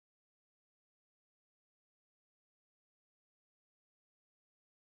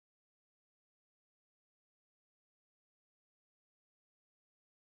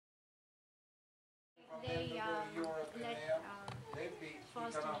they go to Europe and let they'd be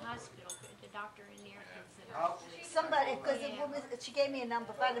Boston Hospital, the doctor in there considered. Somebody, because the woman, she gave me a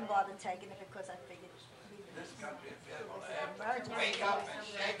number, but I didn't bother taking it because I figured. This country is going to have to wake up and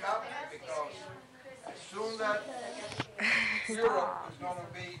shake up because as soon as Europe is going to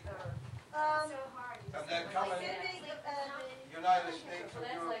be, and they're coming, United States or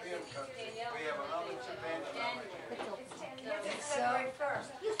European countries, we have another Japan and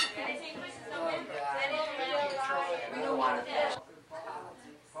We don't want to.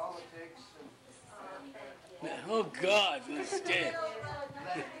 politics. Oh God, this is dead.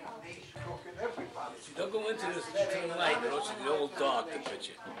 Don't go into this light, or else the old dog, the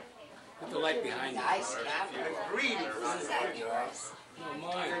picture. Put the light behind you. Nice camera. Greedy. Is that yours? Oh,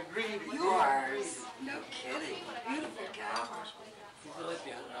 mine. Yours? No kidding. Beautiful camera. Put the light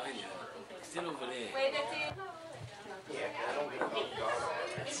behind you. Sit over there. Yeah, I don't get no dog.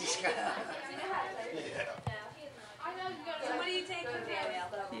 Yeah. So what do you take from Danielle?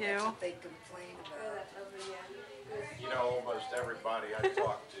 You. They complain about. You know, almost everybody I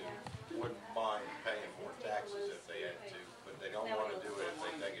talk to wouldn't mind paying more taxes if they had to, but they don't want to do it if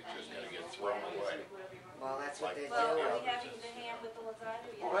they think it's just going to get thrown away. Well, that's what they do. Well, are we having the hand with the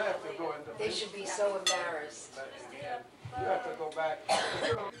lasagna? Well, I have to go into. They should be so embarrassed. You have to go back.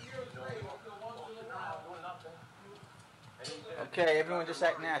 Okay, everyone just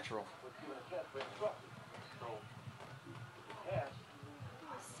act natural.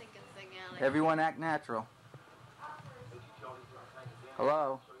 Everyone act natural.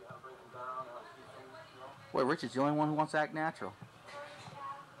 Hello? Wait, Richard's the only one who wants to act natural.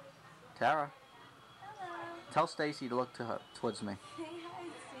 Tara? Hello. Tell Stacy to look towards me.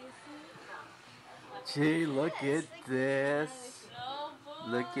 Gee, look at this.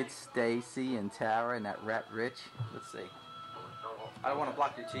 Look at Stacy and Tara and that rat Rich. Let's see. I don't want to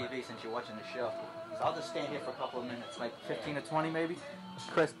block your TV since you're watching the show. So I'll just stand here for a couple of minutes, like 15 or 20 maybe.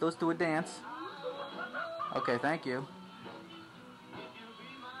 Chris, let's do a dance. Okay, thank you.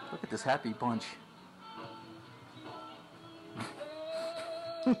 Look at this happy bunch.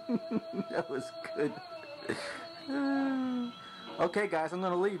 That was good. Okay, guys, I'm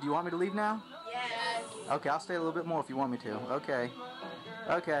going to leave. Do you want me to leave now? Yes. Okay, I'll stay a little bit more if you want me to. Okay.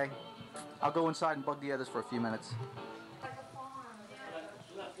 Okay. I'll go inside and bug the others for a few minutes.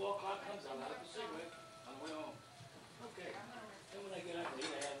 So that 4 o'clock comes, I'll have a cigarette on the way home. Okay. Then when I get out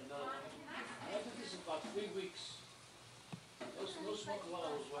here, I have another one. I did this in about 3 weeks. No smoking while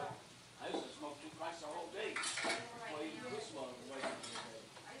I was working. I used to smoke 2 packs a whole day. Well, you quit smoking right after the day.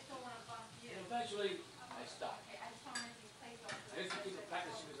 And eventually, I stopped. I used to keep a pack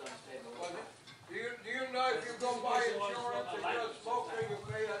of cigarettes on the table. Do you know if you go buy insurance and you're a smoker, you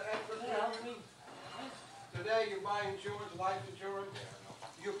pay an extra premium? Today you buy insurance, life insurance,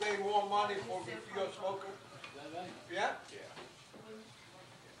 you pay more money for if you're a smoker. Is that right? Yeah? Yeah.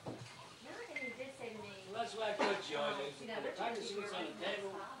 Well, that's why I quit, George. I used to put a pack of cigarettes on the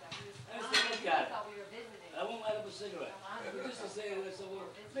table. I used to look at it. I won't light up a cigarette. But just to say, I said, well,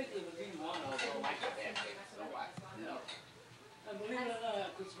 make it a green one, I'll go like that. So what? You know? And believe it or not,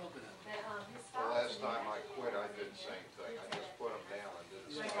 I quit smoking them. The last time I quit, I did the same thing. I just put them down and did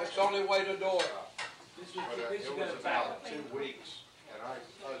the same That's the only way to do it. But it was about 2 weeks, and I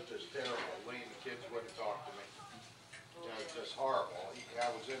was just terrible. Lee and the kids wouldn't talk to me. You know, it's just horrible. I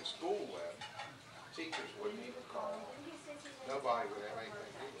was in school then. Teachers wouldn't even call. Nobody would have anything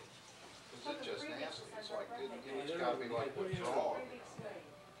to do with it. Because it's just nasty. It's like, it's got to be like withdrawal.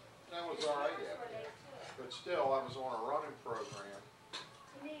 That was all right, yeah. But still, I was on a running program,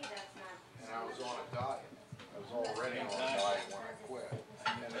 and I was on a diet. I was already on a diet when I quit.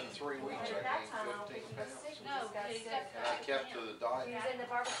 And in 3 weeks, I gained 15 pounds. And I kept to the diet, and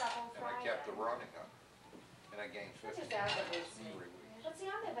I kept the running up. And I gained 15 pounds in 3 weeks. But see,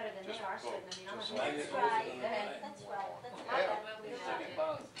 I'm no better than they are, so I mean, I'm Just not. like That's it. right. That's right. That's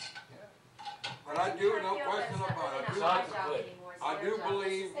right. But I do, no question about it. I do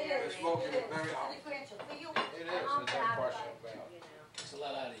believe that smoking is very harmful. It is, there's no question about it. It's a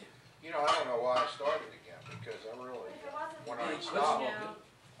lot out of you. You know, I don't know why I started again, because I really, when I stopped,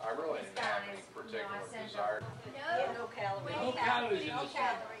 I really didn't have any particular desire. No calories. No calories in No this.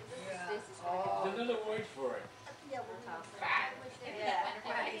 calories. There's another word for it. Yeah, we'll talk. Yeah.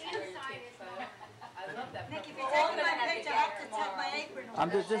 I love that. Nick, if you're taking my picture, I have to tuck my apron on.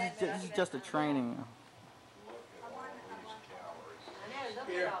 This is just a training.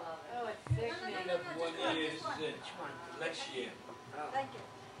 Here. Oh, it's sick. One year, this is it. Next year. Thank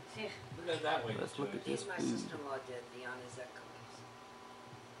you. Look at it that way. Let's look at this My food. sister-in-law did the honors that cookies.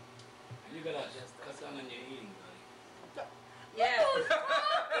 And you gotta cut down on your eating, buddy. Yeah.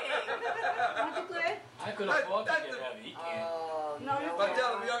 Aren't you good? I could That- afford to that- get heavy, he can't. Oh, No, you know But what?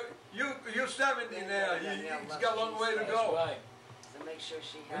 tell him, you're 70 now, he's got a long way to That's go. right. So make sure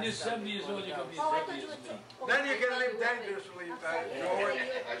she has When you're 70 years something old, you're gonna be Oh, I as thought heavy you as were me. Then you can live dangerously, George.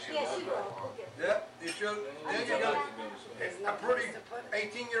 Yes, you will. Yeah, you should, then you got, There's a no pretty place to put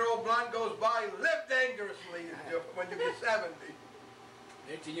it. 18-year-old blonde goes by, live dangerously when you get 70.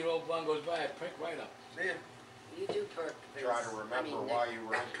 18-year-old blonde goes by, I prick right up. See, You do perk. Try to remember why you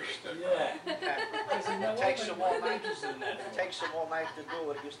were interested. Yeah. I said, now, Takes why them am I all night. interested in that? It takes them all night to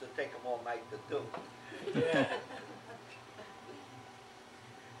do it, used to take them all night to do. Yeah.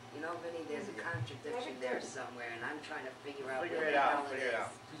 You know, Vinny, there's a contradiction there somewhere, and I'm trying to figure out Figure what it the out, hell it figure it is.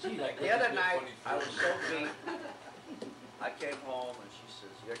 out. Gee, like, The other that's a night, funny I was feeling. so beat, I came home and she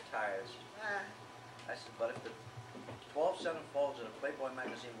says, "You're tired." She said, I said, "But if the 12 centerfolds of the Playboy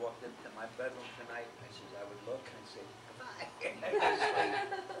magazine walked into my bedroom tonight," I says, "I would look and say, goodbye."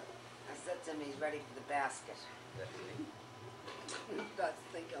 I said to him, he's ready for the basket. He starts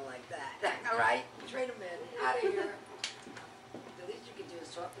thinking like that. All right, trade him in, out of here. The least you can do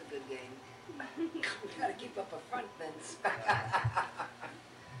is talk a good game. You gotta keep up a front fence.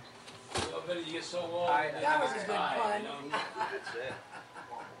 Oh, Vinny, you get so old. I- then That you was a get good tired, pun. you know? That's it.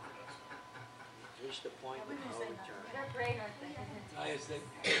 Reached the point of no return. They're great, aren't they? I just think,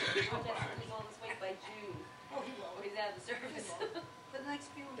 I'll just lose all this weight by June, Oh, he will. or he's out of the service. For the next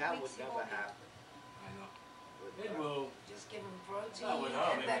few That weeks, would he never won't be. happen. I know. It will. Just give him Not protein with her,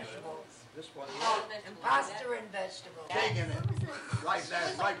 and maybe. vegetables. This one, And pasta and vegetables. taking it like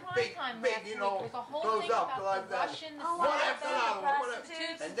that, like big, you know, goes up like that. One after another, one after,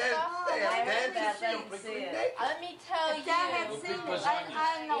 and then they have dancing. Let me tell If Dad had you, seen it,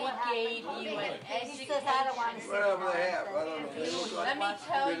 I know what he gave happened. you an He says, I don't want to see education. Whatever they have, I don't know. They look Let like me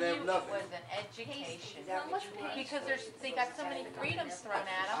tell they you, have it nothing. was an education. Is that what you want? Because they got so many freedoms thrown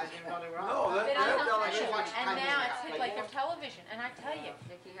at them. No, They they're don't know telling you. and now it's like their television. And I tell you,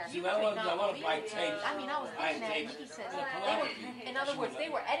 See, you I could want not to buy believe it. tapes. I mean, I was Buy looking at it, tapes. and he says, Yeah, they were, in other words, they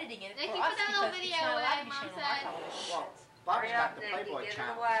were editing it Thank for you us for that little because it's video, not allowed to be Mom shown on our said. television. well, Bob's got the Playboy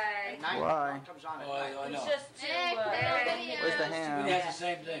channel. At night, Why? it comes on at Oh, night. I It's know. just to, Nick, Where's the It ham? has the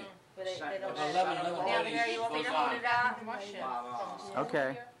same thing. But they don't At have 11, it. 11:30, Now, you want me goes to hold on. it out in Russia? Wow. Okay.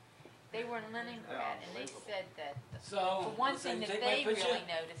 They were in Leningrad, and they said that So, the one thing that take my they picture. really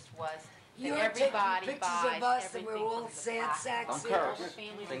noticed was You that were taking everybody pictures buys of us and everything we're all from the sad black sacks Don't here. curse.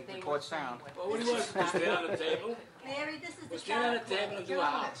 families Think that they record were staying sound. with. Well, what do you want us to do? Stand on the table? Mary, this is the We'll stand on the channel. table and do a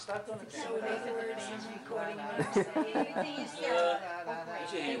house. Start doing it. So in other words, he's recording what I'm saying. Everything you say,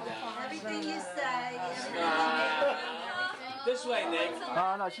 Put your hand down. everything you say, This way, Nick.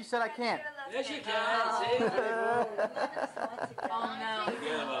 Oh, no, she said I can't. Yes, you can. See? Oh, no.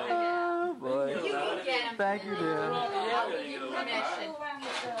 Forget about it. Oh, boy. You can get him. Thank you, dear. I'll give you permission.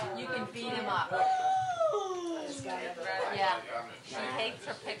 You can beat him up. This guy. Yeah. She hates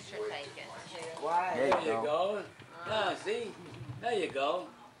her picture taken. Why? There There you you go. go. Ah, see? There you go.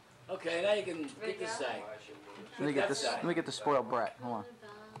 Okay, now you can get this side. Let me get the spoiled brat. Hold on.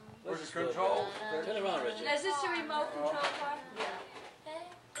 Where's the control? Turn around, Richard. Is this your remote control car?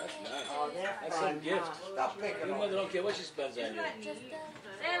 That's nice. Oh, they're That's fun, some gift. huh? Stop picking Your on mother me. don't care what she spends on you.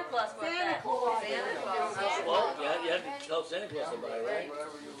 Santa Claus bought that. Santa Claus. Well, you had to tell Santa Claus about it, right?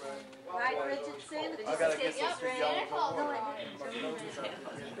 Whatever you ready. right, Richard, Santa I Claus. gotta get Yep, this to Santa yellow. Claus. No, I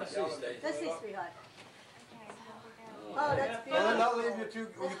didn't. Let's see, Stacey. Let's see, sweetheart. Oh, that's Well, then beautiful. I'll leave you two,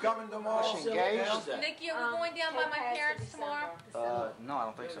 will you coming tomorrow? What's Engaged? that? Nikki, are we going down by my parents tomorrow? No, I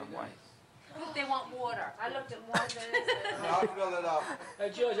don't think so. Why? They want water. I looked at one No, I'll fill it up. Hey,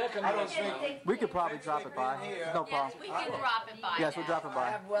 George, I come I in don't tomorrow. think- We could probably drop it by. There's no Yes, problem. we can drop it by. Yes, we'll drop it I by.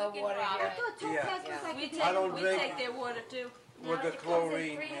 have well water I here. thought two Yeah. packs was like We a take, I don't we drink. take their water too. With the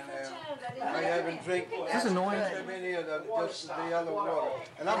chlorine in there. I haven't drink. Is this annoying? I've been here, just the other water.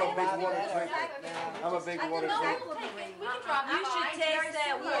 And I'm a big water drinker. I'm a big water drinker. We can drop it You by. should taste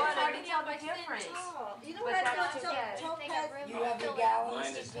that It's water. hard to tell the difference. You know what I thought, But Topaz You have your gallons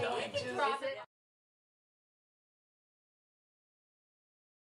Mine to is fill dying. it too. Drop it.